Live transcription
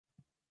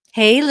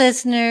Hey,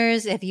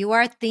 listeners, if you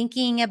are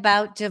thinking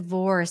about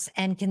divorce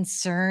and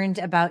concerned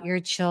about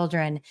your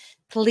children,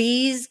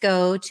 please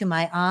go to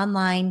my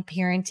online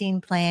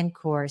parenting plan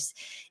course.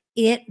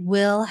 It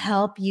will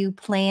help you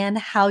plan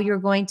how you're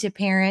going to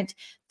parent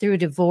through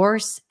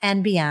divorce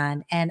and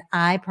beyond. And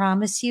I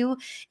promise you,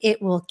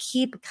 it will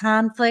keep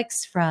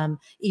conflicts from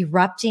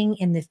erupting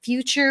in the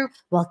future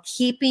while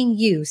keeping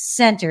you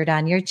centered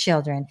on your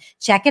children.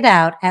 Check it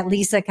out at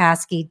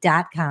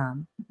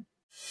lisakosky.com.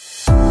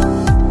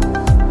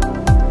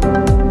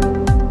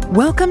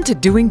 Welcome to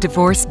Doing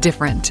Divorce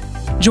Different.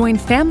 Join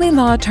family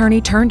law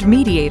attorney turned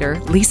mediator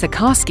Lisa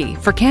Koski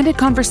for candid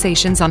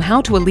conversations on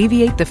how to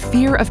alleviate the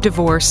fear of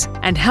divorce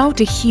and how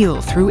to heal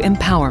through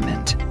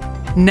empowerment.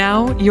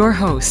 Now, your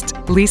host,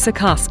 Lisa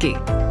Koski.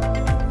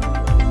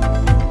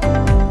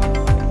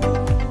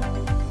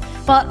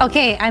 Well,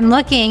 okay, I'm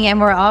looking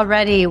and we're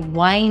already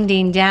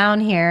winding down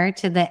here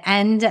to the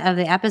end of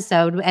the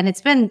episode. And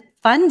it's been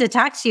fun to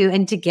talk to you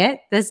and to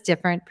get this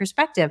different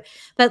perspective.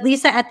 But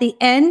Lisa, at the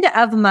end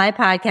of my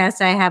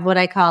podcast, I have what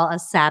I call a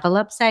saddle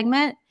up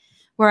segment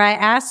where I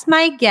ask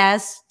my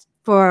guests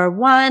for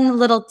one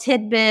little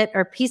tidbit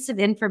or piece of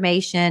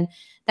information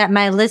that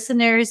my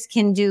listeners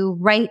can do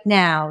right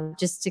now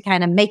just to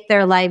kind of make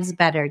their lives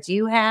better. Do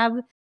you have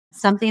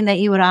something that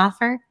you would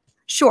offer?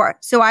 Sure.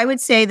 So I would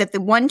say that the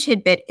one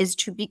tidbit is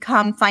to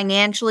become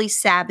financially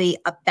savvy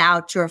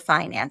about your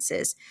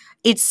finances.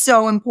 It's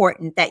so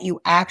important that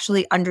you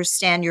actually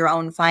understand your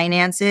own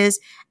finances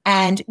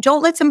and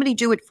don't let somebody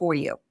do it for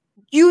you.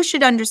 You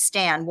should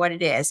understand what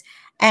it is.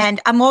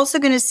 And I'm also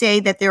going to say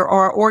that there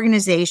are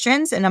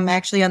organizations, and I'm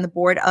actually on the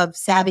board of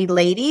Savvy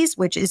Ladies,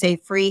 which is a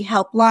free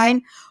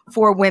helpline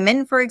for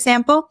women, for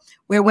example,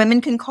 where women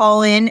can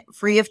call in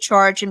free of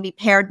charge and be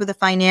paired with a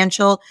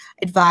financial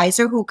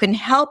advisor who can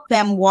help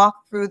them walk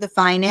through the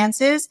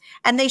finances.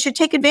 And they should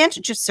take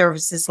advantage of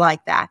services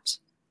like that.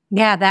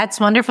 Yeah, that's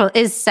wonderful.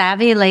 Is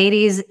Savvy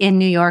Ladies in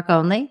New York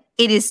only?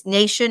 It is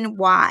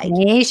nationwide.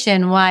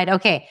 Nationwide.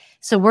 Okay.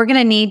 So we're going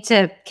to need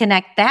to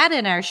connect that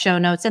in our show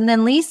notes. And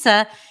then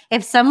Lisa,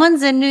 if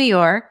someone's in New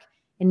York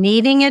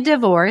needing a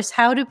divorce,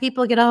 how do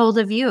people get a hold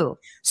of you?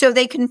 So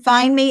they can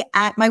find me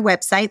at my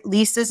website,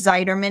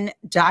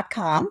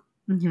 lisazeiderman.com.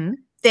 Mm-hmm.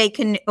 They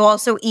can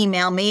also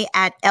email me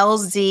at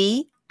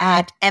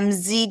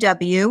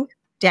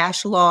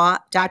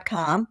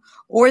lz@mzw-law.com,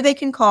 or they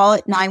can call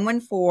at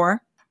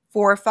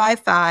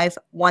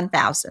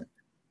 914-455-1000.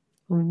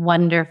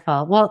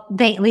 Wonderful. Well,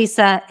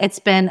 Lisa, it's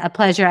been a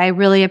pleasure. I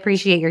really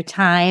appreciate your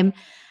time.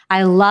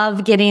 I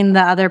love getting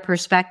the other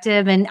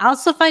perspective and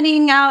also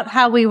finding out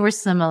how we were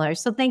similar.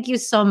 So thank you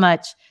so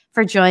much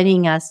for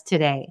joining us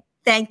today.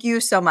 Thank you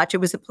so much. It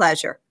was a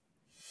pleasure.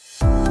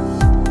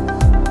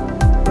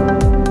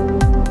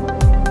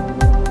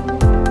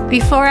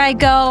 Before I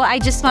go, I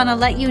just want to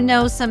let you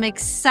know some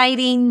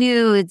exciting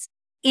news.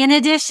 In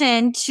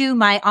addition to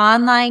my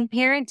online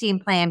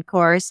parenting plan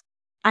course,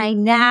 I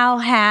now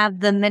have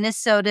the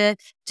Minnesota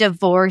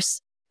Divorce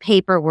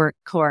Paperwork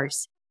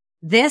course.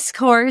 This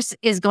course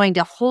is going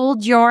to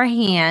hold your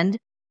hand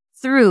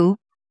through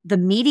the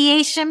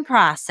mediation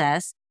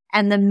process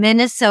and the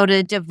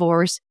Minnesota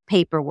divorce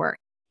paperwork.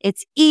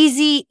 It's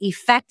easy,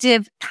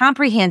 effective,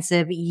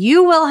 comprehensive.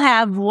 You will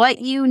have what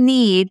you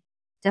need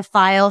to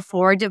file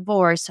for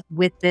divorce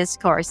with this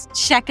course.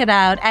 Check it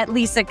out at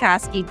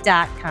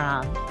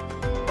lisakosky.com.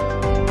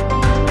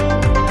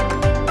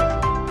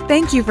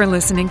 Thank you for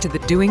listening to the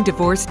Doing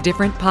Divorce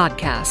Different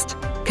podcast.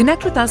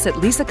 Connect with us at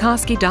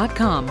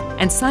lisakosky.com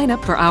and sign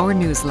up for our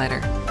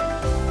newsletter.